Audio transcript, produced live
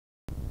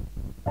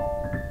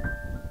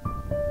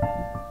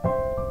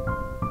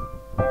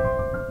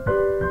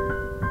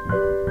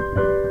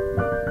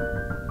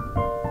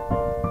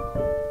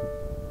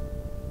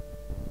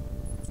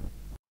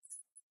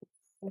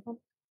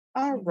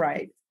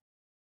right.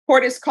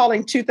 Court is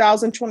calling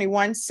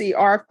 2021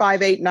 CR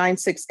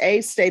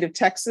 5896A, State of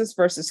Texas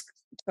versus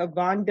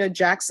Kavonda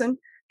Jackson.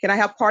 Can I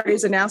have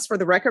parties announced for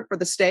the record for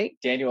the state?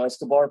 Daniel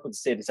Escobar for the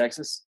state of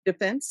Texas.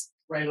 Defense?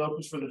 Ray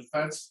Lopez for the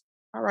defense.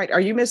 All right.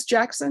 Are you Miss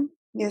Jackson?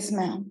 Yes,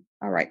 ma'am.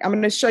 All right. I'm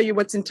going to show you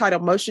what's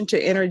entitled Motion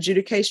to Enter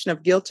Adjudication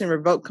of Guilt and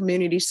Revoke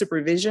Community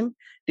Supervision.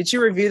 Did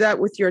you review that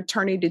with your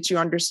attorney? Did you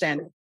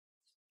understand it?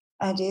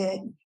 I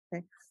did.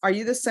 Okay. Are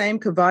you the same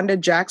Kavonda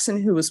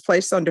Jackson who was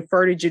placed on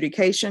deferred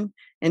adjudication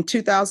in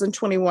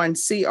 2021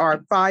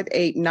 CR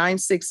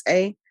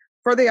 5896A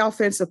for the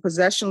offense of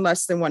possession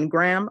less than 1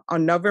 gram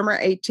on November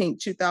 18,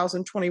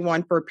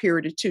 2021 for a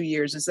period of 2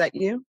 years? Is that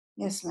you?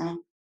 Yes,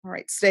 ma'am. All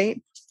right.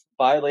 State?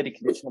 Violated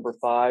condition number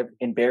 5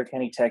 in Bexar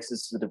County,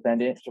 Texas, the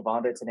defendant,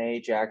 Kavonda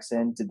Tanae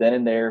Jackson, did then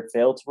and there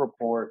fail to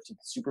report to the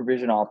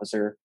supervision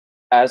officer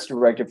as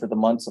directed for the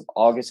months of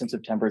August and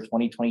September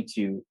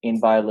 2022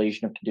 in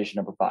violation of condition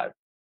number 5.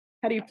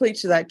 How do you plead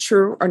to that?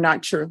 True or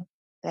not true?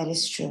 That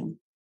is true.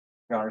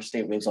 Your Honor,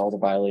 state waives all the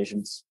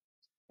violations.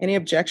 Any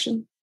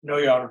objection? No,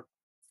 Your Honor.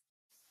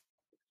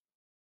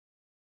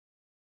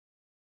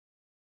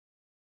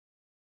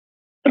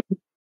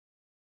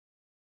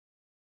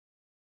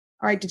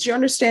 All right. Did you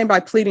understand by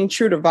pleading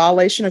true to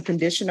violation of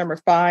condition number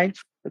 5,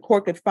 the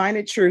court could find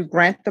it true,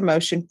 grant the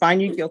motion,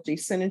 find you guilty,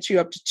 sentence you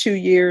up to 2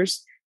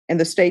 years in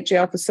the state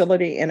jail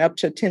facility and up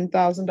to a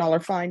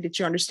 $10,000 fine? Did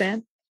you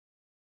understand?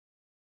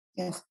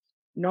 Yes.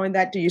 Knowing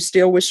that, do you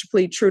still wish to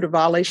plead true to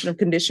violation of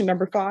condition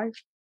number 5?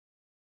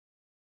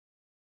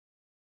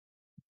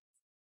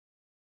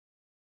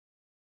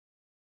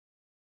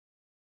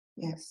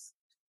 Yes.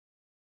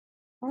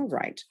 All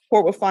right.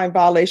 Court will find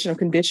violation of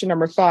condition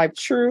number 5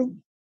 true.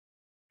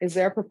 Is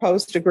there a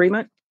proposed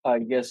agreement?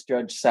 Yes,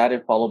 Judge,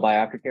 SATIV followed by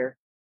aftercare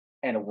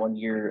and a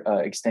 1-year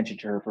extension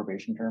to her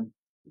probation term.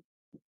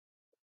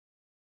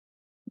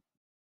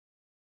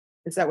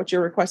 Is that what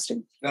you're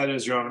requesting? That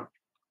is, Your Honor.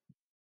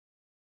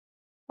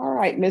 All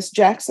right, Ms.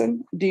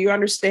 Jackson, do you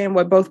understand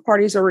what both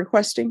parties are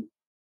requesting?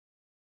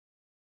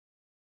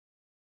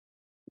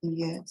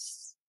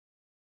 Yes.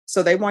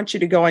 So they want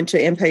you to go into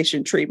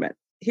inpatient treatment.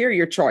 Here are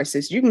your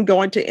choices. You can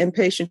go into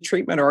inpatient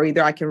treatment or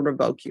either I can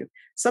revoke you.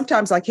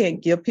 Sometimes I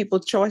can't give people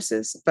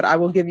choices, but I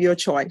will give you a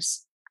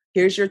choice.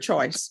 Here's your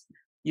choice.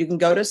 You can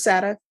go to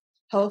SATA,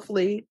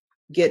 hopefully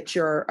get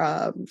your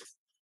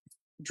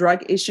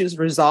drug issues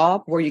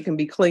resolved where you can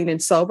be clean and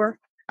sober.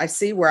 I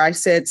see where I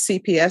said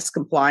CPS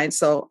compliance,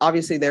 so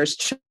obviously there's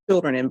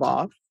children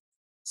involved.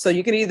 So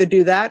you can either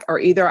do that or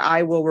either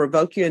I will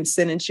revoke you and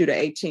sentence you to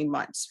 18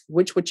 months.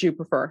 Which would you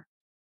prefer?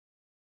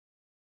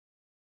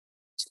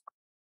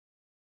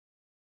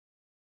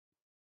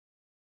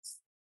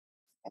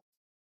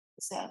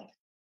 SATIV.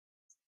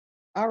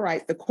 All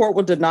right, the court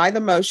will deny the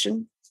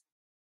motion.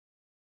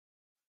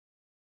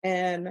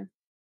 And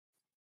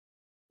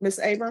Ms.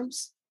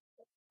 Abrams,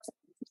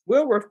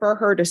 we'll refer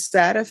her to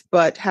SATIV,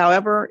 but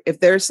however, if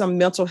there's some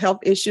mental health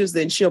issues,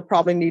 then she'll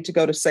probably need to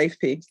go to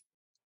SafeP.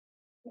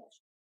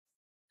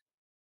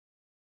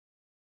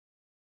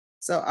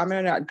 So I'm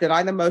going to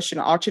deny the motion,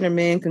 alternate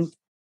amend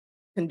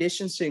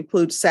conditions to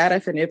include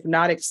SATIV, and if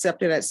not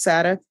accepted at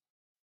SATIV,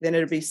 then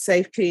it'll be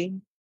SafeP,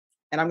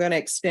 and I'm going to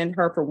extend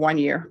her for 1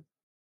 year.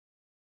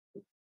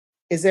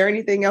 Is there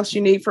anything else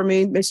you need from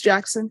me, Ms.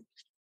 Jackson?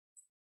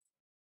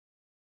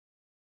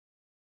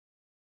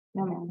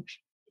 No, ma'am.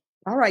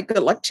 All right, good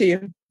luck to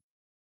you.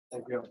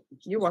 Thank you.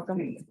 You're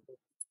welcome.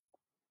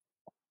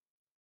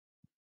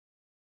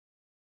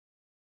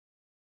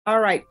 All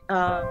right.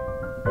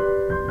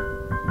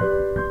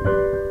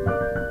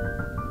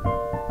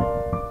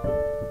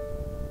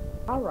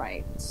 All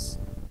right.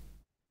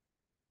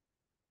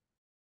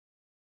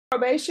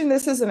 Probation,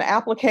 this is an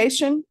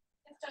application.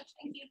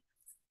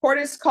 Court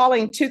is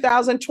calling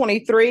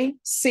 2023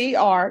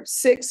 CR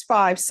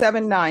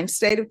 6579,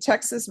 State of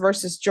Texas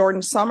versus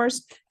Jordan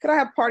Summers. Could I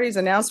have parties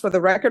announced for the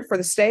record for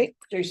the state?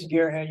 Jason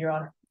Garahan, Your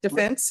Honor.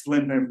 Defense?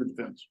 Flynn Payne for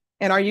defense.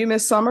 And are you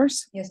Ms.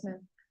 Summers? Yes, ma'am.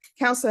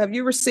 Counsel, have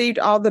you received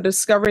all the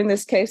discovery in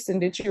this case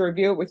and did you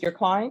review it with your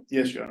client?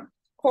 Yes, Your Honor.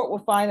 Court will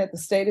find that the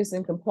state is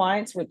in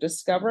compliance with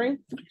discovery.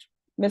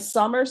 Ms.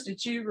 Summers,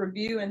 did you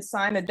review and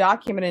sign a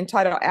document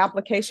entitled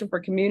Application for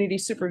Community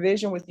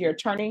Supervision with your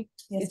attorney?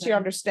 Yes, Did you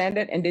understand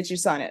it and did you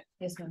sign it?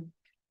 Yes, ma'am.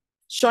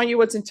 Showing you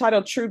what's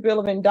entitled True Bill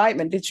of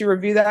Indictment. Did you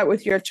review that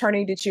with your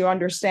attorney? Did you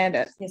understand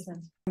it? Yes,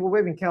 ma'am. We're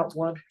waiving count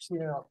 1,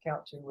 proceeding on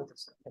count 2 with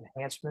this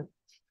enhancement.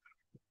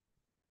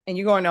 And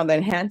you're going on the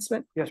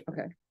enhancement? Yes.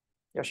 Okay.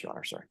 Yes, Your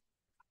Honor, sorry.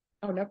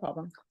 Oh, no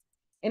problem.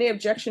 Any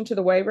objection to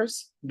the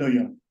waivers? No,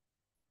 Your Honor.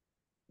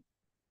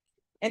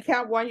 And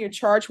count 1, you're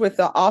charged with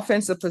the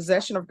offense of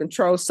possession of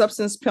controlled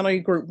substance, penalty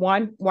group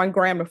 1, 1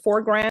 gram to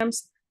 4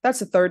 grams.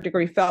 That's a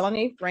 3rd-degree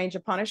felony. Range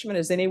of punishment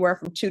is anywhere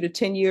from 2 to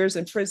 10 years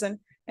in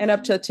prison and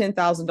up to a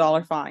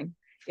 $10,000 fine.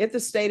 If the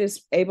state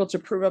is able to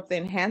prove up the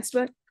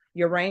enhancement,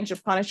 your range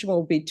of punishment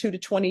will be 2 to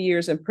 20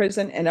 years in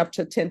prison and up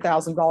to a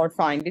 $10,000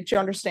 fine. Did you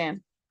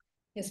understand?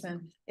 Yes,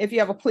 ma'am. If you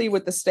have a plea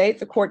with the state,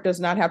 the court does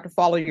not have to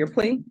follow your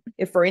plea.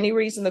 If for any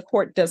reason the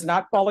court does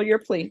not follow your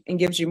plea and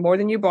gives you more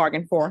than you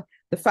bargained for,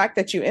 The fact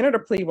that you entered a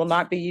plea will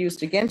not be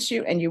used against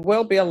you, and you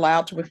will be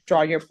allowed to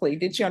withdraw your plea.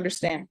 Did you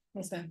understand?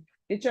 Yes, ma'am.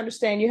 Did you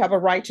understand you have a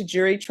right to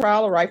jury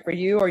trial, a right for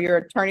you or your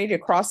attorney to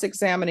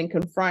cross-examine and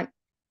confront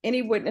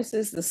any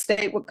witnesses the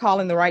state would call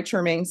in the right to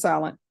remain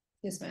silent?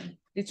 Yes, ma'am.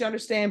 Did you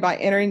understand by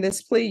entering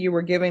this plea, you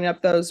were giving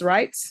up those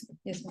rights?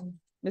 Yes, ma'am.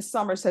 Ms.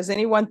 Summers, has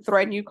anyone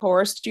threatened you,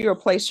 coerced you, or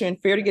placed you in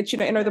fear to get you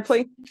to enter the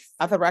plea?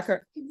 Of the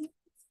record.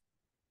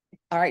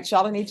 All right,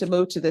 y'all need to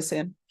move to this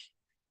end.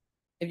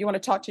 If you want to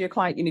talk to your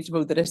client, you need to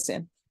move to this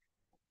end.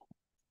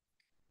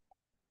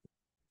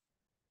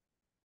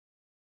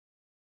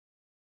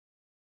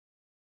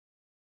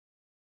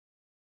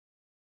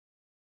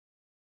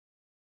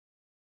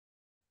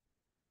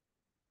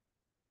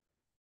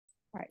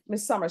 All right,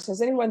 Ms. Summers,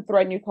 has anyone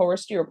threatened you,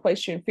 coerced you, or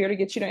placed you in fear to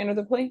get you to enter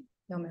the plea?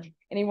 No, ma'am.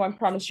 Anyone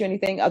promised you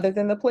anything other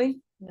than the plea?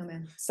 No,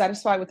 ma'am.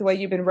 Satisfied with the way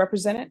you've been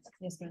represented?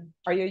 Yes, ma'am.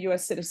 Are you a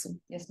U.S.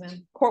 citizen? Yes,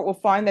 ma'am. Court will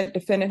find that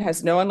defendant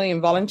has knowingly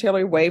and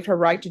voluntarily waived her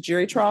right to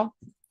jury trial.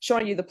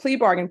 Showing you the plea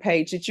bargain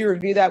page. Did you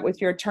review that with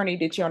your attorney?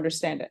 Did you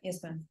understand it?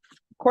 Yes, ma'am.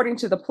 According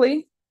to the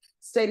plea,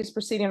 state is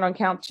proceeding on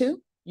count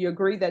 2. You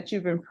agree that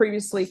you've been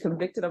previously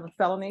convicted of a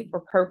felony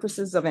for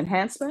purposes of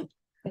enhancement.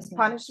 Yes, ma'am.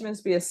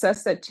 Punishments be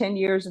assessed at 10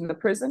 years in the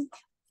prison.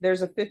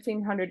 There's a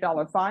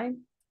 $1,500 fine.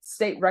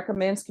 State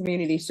recommends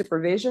community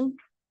supervision.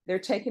 They're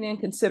taking in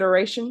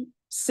consideration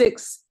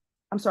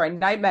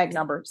NIMAG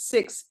number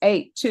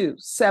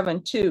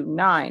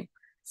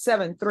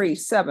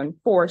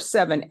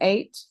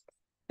 6827297374778.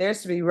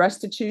 There's to be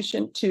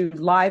restitution to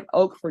Live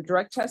Oak for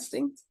drug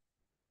testing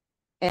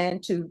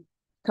and to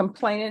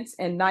complainants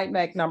and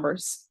NIMAG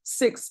numbers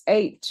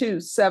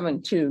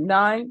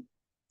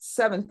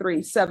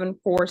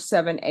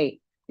 6827297374778.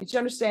 Did you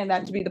understand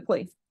that to be the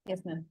plea?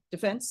 Yes, ma'am.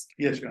 Defense?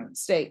 Yes, Your Honor.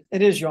 State.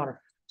 It is, Your Honor.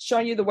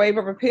 Showing you the waiver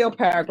of appeal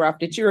paragraph.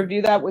 Did you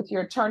review that with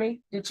your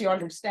attorney? Did you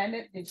understand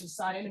it? Did you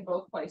sign it in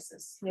both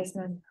places? Yes,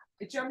 ma'am.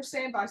 Did you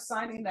understand by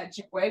signing that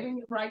you're waiving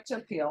your right to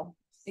appeal?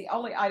 The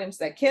only items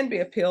that can be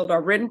appealed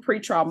are written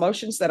pretrial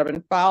motions that have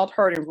been filed,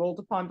 heard, and ruled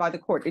upon by the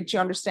court. Did you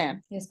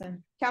understand? Yes,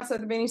 ma'am. Counsel,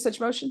 have there been any such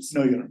motions?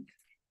 No, Your Honor.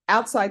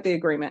 Outside the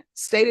agreement,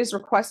 state is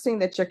requesting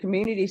that your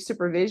community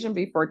supervision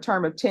be for a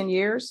term of 10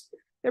 years.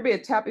 There be a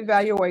TAP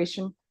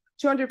evaluation,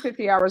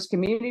 250 hours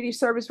community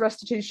service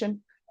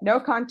restitution, no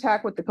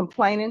contact with the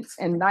complainants,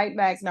 and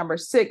NIMAG number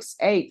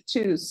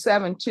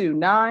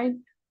 6827229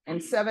 and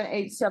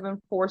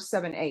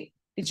 7874778.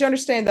 Did you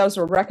understand those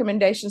were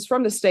recommendations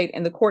from the state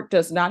and the court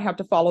does not have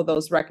to follow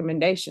those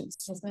recommendations?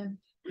 Yes, ma'am.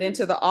 Then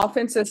to the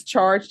offenses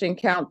charged in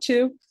count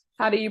 2,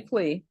 how do you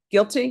plead?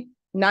 Guilty,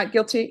 not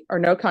guilty, or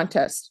no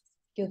contest?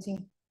 Guilty.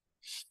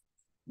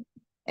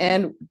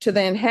 And to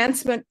the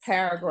enhancement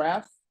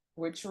paragraph,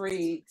 which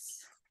reads,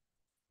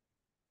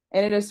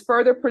 and it is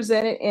further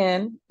presented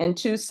in and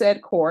to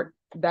said court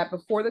that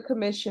before the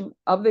commission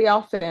of the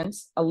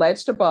offense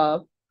alleged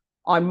above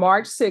on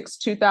March 6,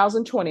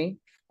 2020,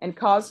 and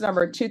cause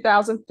number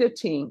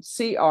 2015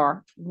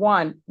 CR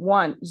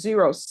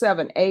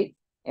 11078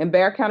 in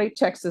Bexar County,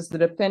 Texas, the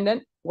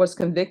defendant was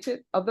convicted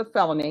of the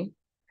felony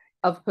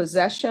of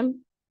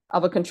possession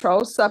of a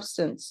controlled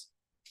substance,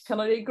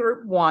 penalty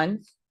group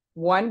 1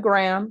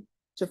 gram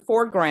to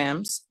 4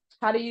 grams.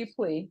 How do you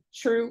plead?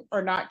 True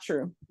or not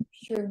true?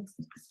 True.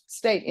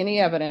 State any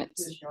evidence.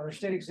 Yes, Your Honor.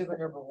 State exhibit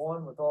number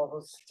 1 with all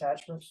those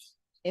attachments.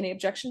 Any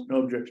objection?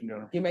 No objection, Your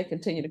Honor. You may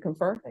continue to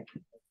confer. Thank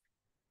you.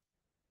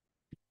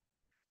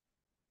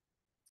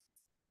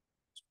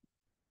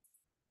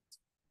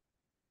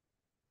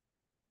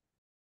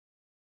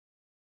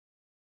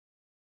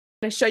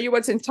 To show you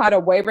what's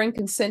entitled wavering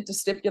consent to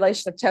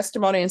stipulation of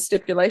testimony and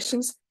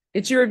stipulations.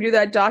 Did you review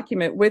that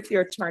document with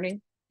your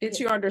attorney? Did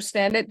you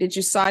understand it? Did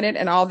you sign it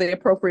in all the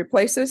appropriate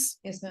places?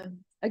 Yes, ma'am.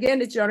 Again,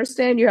 did you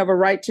understand you have a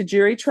right to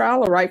jury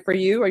trial, a right for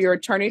you or your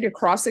attorney to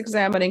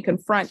cross-examine and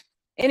confront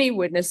any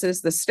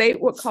witnesses the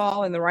state would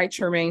call and the right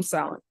to remain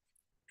silent?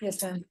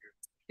 Yes, ma'am.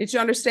 Did you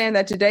understand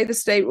that today the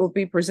state will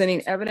be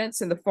presenting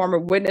evidence in the form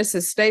of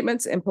witnesses'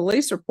 statements and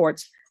police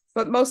reports,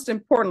 but most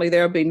importantly,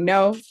 there will be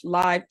no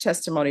live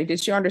testimony?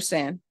 Did you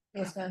understand?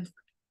 Yes, ma'am.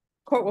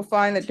 Court will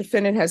find that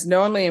defendant has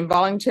knowingly and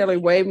voluntarily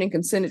waived and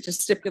consented to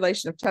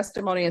stipulation of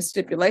testimony and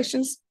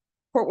stipulations.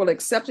 Court will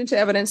accept into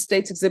evidence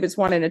states exhibits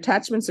 1 and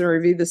attachments and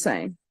review the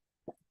same.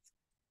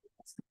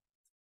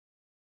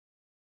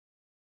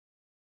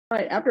 All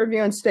right, after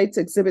reviewing states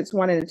exhibits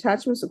 1 and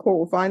attachments, the court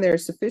will find there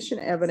is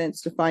sufficient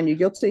evidence to find you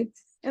guilty,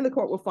 and the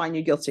court will find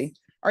you guilty.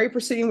 Are you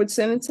proceeding with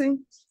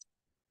sentencing?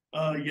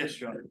 Yes,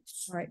 Your Honor.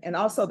 All right, and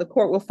also the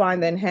court will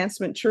find the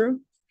enhancement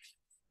true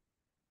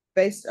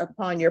based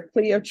upon your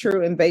plea of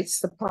true and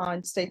based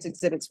upon states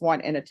exhibits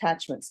 1 and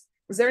attachments.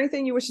 Is there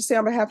anything you wish to say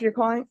on behalf of your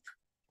client?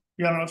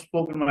 Yeah, I've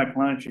spoken to my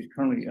client. She's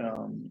currently,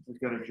 has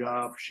got a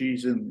job.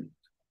 She's in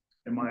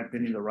my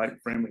opinion, the right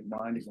frame of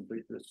mind to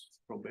complete this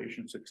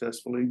probation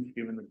successfully,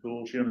 given the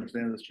tools. She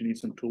understands that she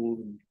needs some tools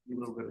and a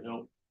little bit of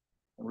help.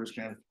 And we're just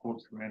gonna have the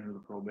court grant her the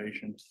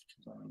probation,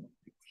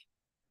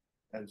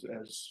 as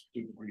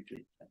we've agreed to.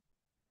 All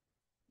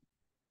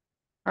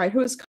right,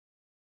 who is,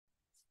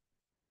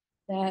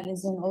 That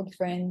is an old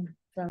friend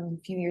from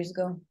a few years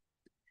ago.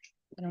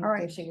 I don't All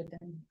right. associate with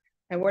them.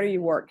 And where do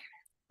you work?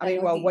 I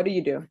mean, well, what do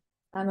you do?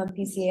 I'm a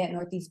PCA at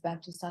Northeast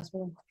Baptist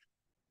Hospital.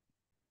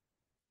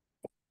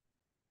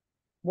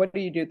 What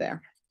do you do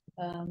there?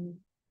 I'm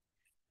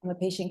a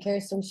patient care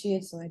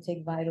associate, so I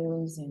take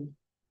vitals and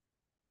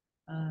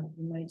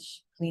pretty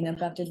much clean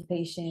up after the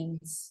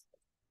patients.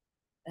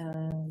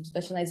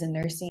 Specialize in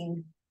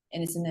nursing,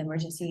 and it's in the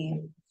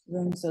emergency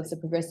room, so it's a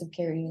progressive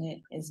care unit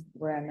is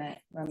where I'm at,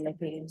 where I'm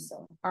located,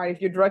 so. All right, if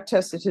you're drug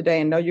tested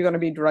today and know you're going to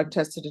be drug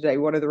tested today,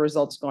 what are the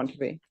results going to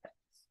be?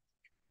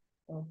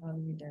 So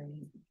probably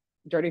dirty.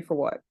 Dirty for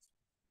what?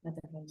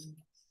 Nothing heavy.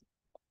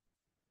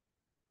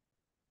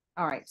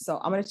 All right, so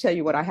I'm going to tell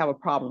you what I have a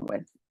problem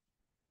with.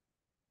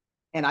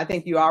 And I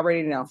think you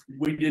already know.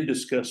 We did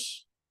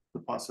discuss the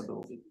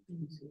possibility.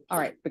 All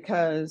right,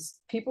 because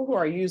people who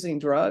are using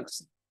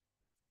drugs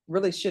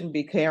really shouldn't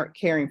be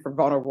caring for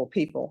vulnerable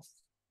people.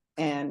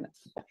 And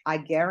I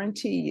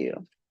guarantee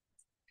you,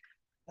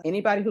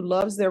 anybody who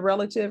loves their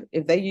relative,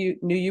 if they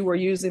knew you were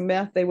using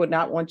meth, they would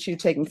not want you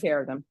taking care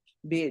of them,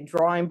 be it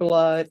drawing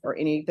blood or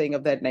anything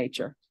of that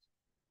nature.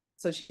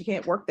 So she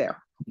can't work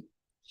there.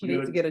 She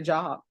needs to get a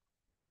job.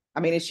 I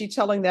mean, is she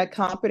telling that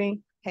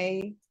company,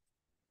 hey,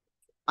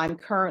 I'm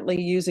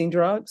currently using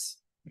drugs?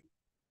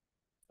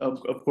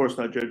 Of course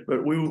not, Judge,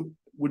 but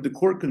would the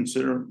court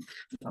consider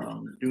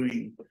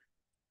doing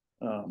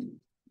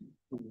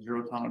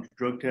zero tolerance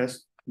drug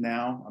test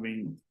now? I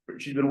mean,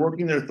 she's been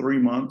working there 3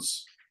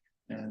 months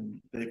and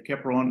they've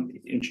kept her on,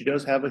 and she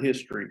does have a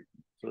history.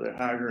 So they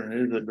hired her and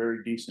it is a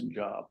very decent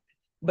job.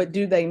 But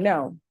do they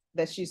know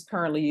that she's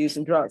currently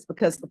using drugs?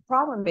 Because the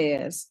problem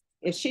is,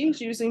 if she's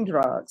using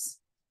drugs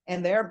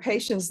and there are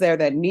patients there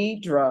that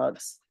need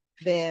drugs,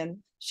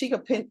 then she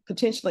could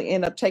potentially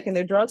end up taking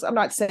their drugs. I'm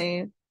not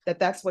saying that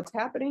that's what's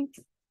happening,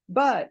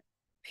 but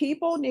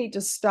people need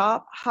to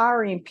stop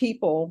hiring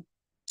people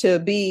to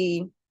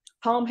be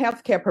home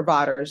healthcare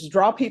providers,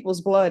 draw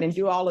people's blood and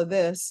do all of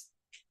this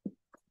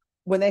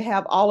when they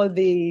have all of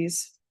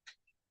these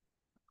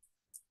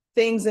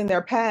things in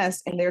their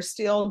past and they're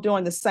still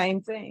doing the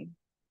same thing.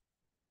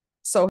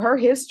 So her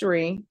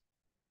history,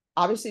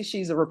 obviously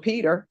she's a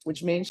repeater,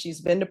 which means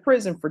she's been to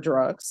prison for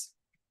drugs.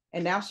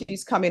 And now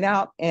she's coming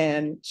out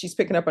and she's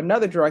picking up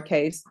another drug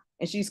case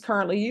and she's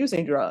currently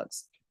using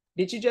drugs.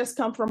 Did you just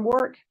come from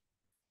work?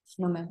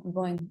 No, ma'am,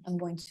 I'm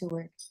going to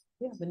work.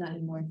 Yeah, but not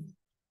anymore.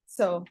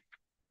 So,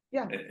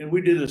 yeah. And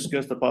we did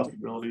discuss the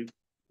possibility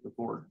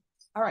before.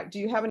 All right. Do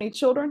you have any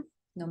children?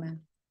 No,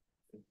 ma'am.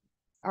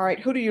 All right.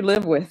 Who do you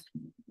live with?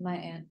 My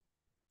aunt.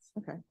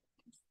 Okay.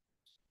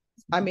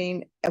 I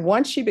mean,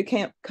 once she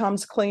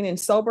becomes clean and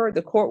sober,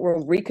 the court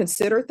will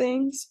reconsider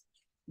things.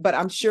 But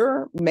I'm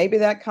sure maybe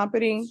that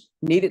company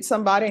needed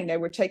somebody and they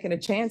were taking a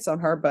chance on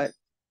her. But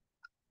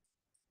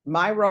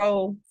my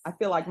role, I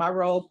feel like my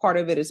role, part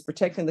of it is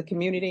protecting the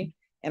community.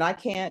 And I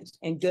can't,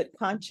 in good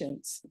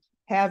conscience,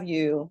 have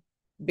you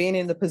being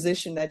in the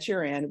position that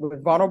you're in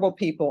with vulnerable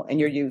people and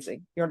you're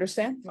using. You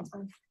understand?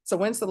 So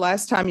when's the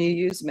last time you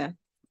used meth?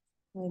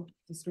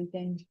 This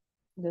weekend,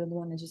 the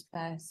one that just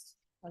passed,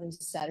 probably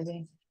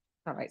Saturday.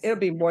 All right. It'll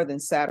be more than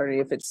Saturday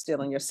if it's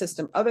still in your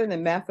system. Other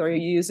than meth, are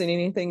you using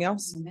anything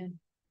else? Amen.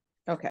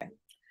 Okay.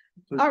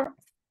 So- All right.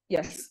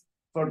 Yes.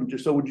 Pardon,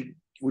 just so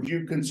would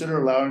you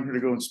consider allowing her to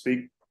go and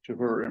speak to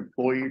her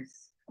employee?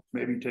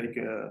 Maybe take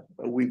a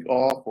week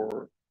off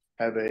or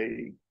have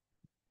a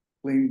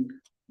clean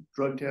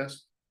drug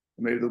test?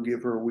 Maybe they'll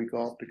give her a week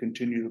off to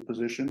continue the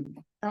position.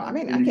 I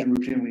mean, And you can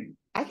routinely.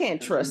 I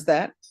can't trust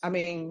that. I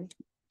mean,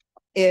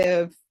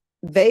 if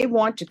they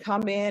want to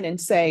come in and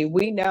say,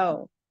 we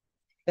know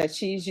that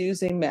she's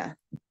using meth,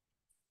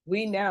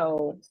 we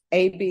know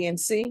A, B, and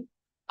C,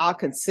 I'll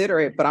consider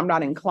it, but I'm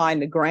not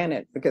inclined to grant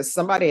it because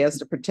somebody has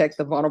to protect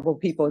the vulnerable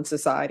people in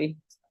society.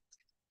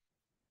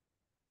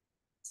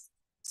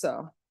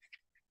 So,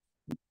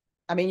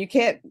 I mean, you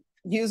can't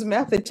use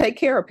meth and take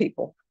care of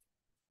people.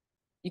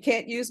 You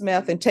can't use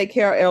meth and take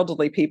care of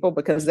elderly people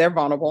because they're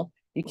vulnerable.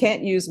 You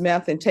can't use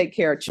meth and take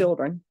care of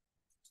children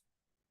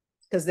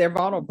because they're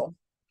vulnerable.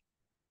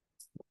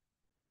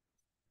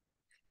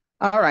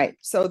 All right,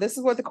 so this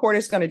is what the court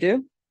is going to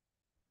do.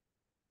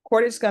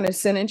 Court is going to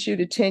sentence you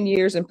to 10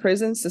 years in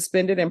prison,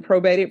 suspended and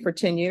probated for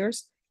 10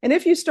 years. And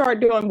if you start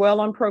doing well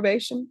on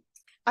probation,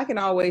 I can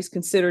always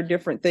consider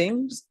different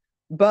things,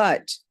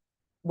 but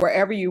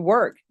wherever you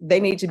work, they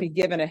need to be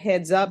given a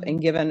heads up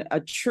and given a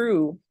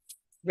true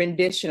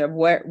rendition of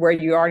where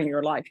you are in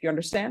your life. You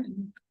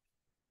understand?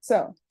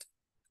 So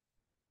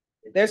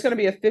there's going to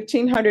be a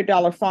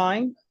 $1,500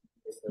 fine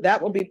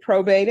that will be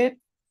probated.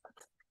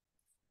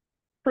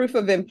 Proof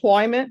of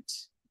employment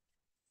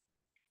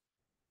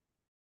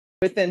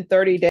within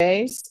 30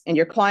 days, and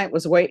your client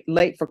was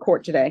late for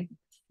court today.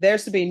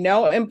 There's to be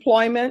no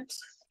employment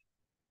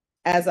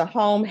as a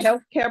home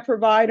health care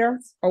provider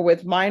or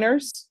with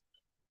minors.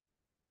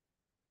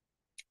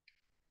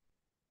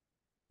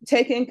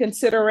 Take in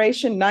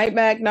consideration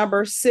NIMAG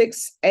number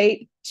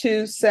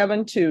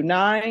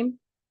 6822729,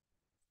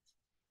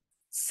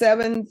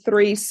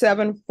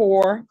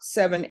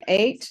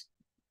 737478.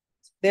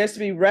 There's to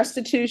be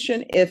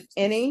restitution, if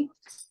any,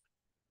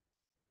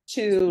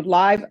 to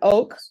Live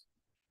Oak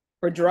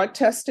for drug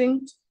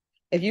testing.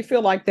 If you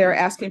feel like they're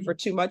asking for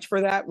too much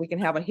for that, we can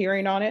have a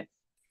hearing on it.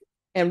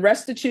 And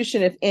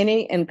restitution, if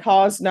any, and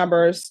cause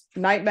numbers,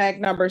 night mag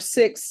number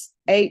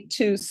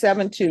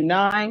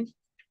 682-729,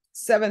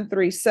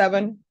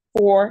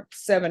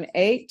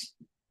 737-478.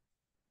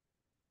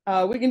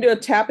 We can do a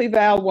TAP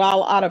eval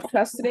while out of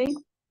custody.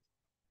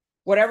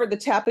 Whatever the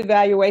TAP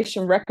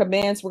evaluation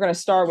recommends, we're going to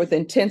start with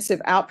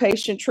intensive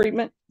outpatient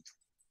treatment.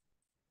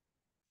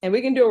 And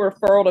we can do a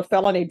referral to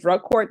felony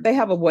drug court. They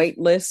have a wait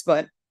list,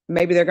 but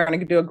maybe they're going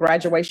to do a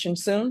graduation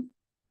soon.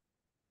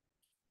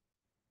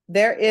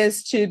 There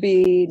is to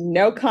be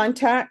no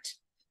contact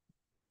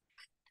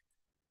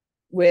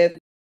with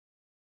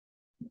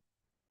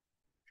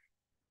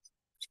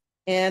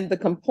and the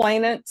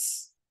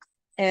complainants,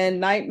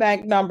 and night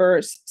mag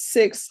numbers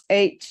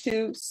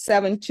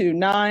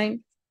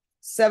 682-729,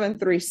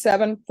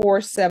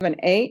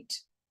 737-478.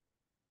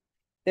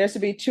 There's to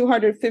be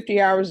 250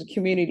 hours of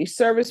community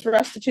service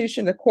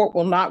restitution. The court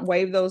will not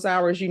waive those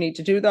hours. You need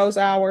to do those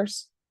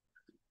hours.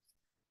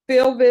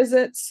 Field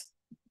visits,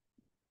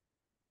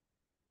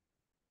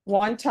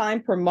 1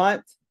 time per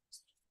month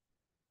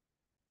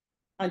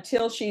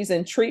until she's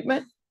in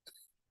treatment.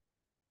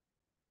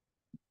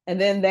 And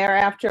then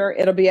thereafter,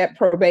 it'll be at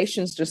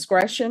probation's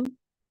discretion.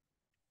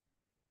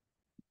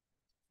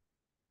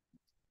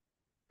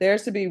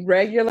 There's to be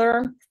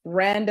regular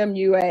random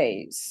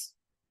UAs.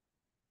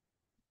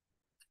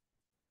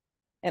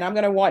 And I'm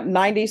going to want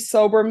 90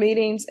 sober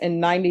meetings in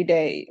 90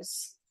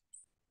 days.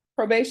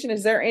 Probation,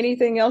 is there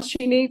anything else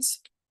she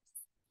needs?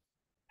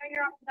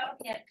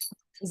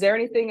 Is there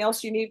anything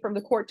else you need from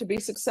the court to be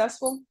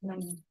successful? No.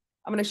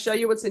 I'm going to show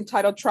you what's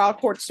entitled Trial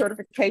Court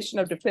Certification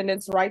of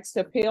Defendant's Rights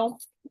to Appeal.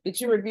 Did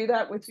you review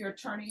that with your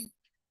attorney?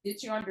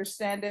 Did you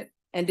understand it?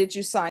 And did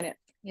you sign it?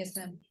 Yes,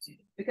 ma'am.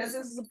 Because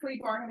this is a plea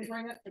bargain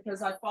agreement,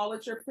 because I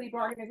followed your plea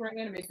bargain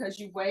agreement, and because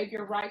you waived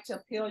your right to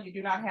appeal, you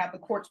do not have the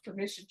court's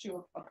permission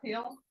to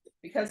appeal.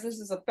 Because this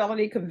is a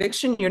felony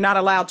conviction, you're not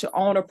allowed to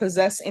own or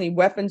possess any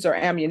weapons or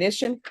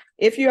ammunition.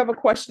 If you have a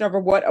question over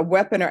what a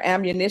weapon or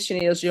ammunition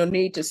is, you'll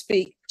need to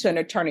speak to an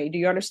attorney. Do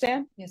you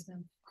understand? Yes,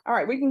 ma'am. All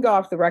right, we can go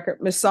off the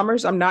record. Ms.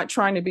 Summers, I'm not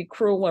trying to be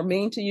cruel or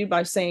mean to you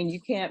by saying you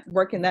can't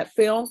work in that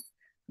field.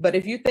 But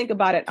if you think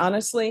about it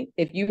honestly,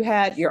 if you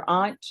had your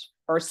aunt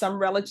or some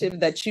relative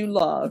that you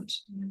loved,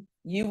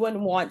 you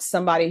wouldn't want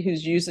somebody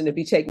who's using to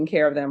be taking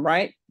care of them,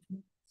 right?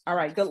 All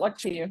right, good luck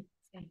to you.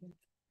 Thank you.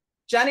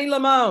 Johnny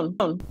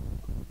Lamone.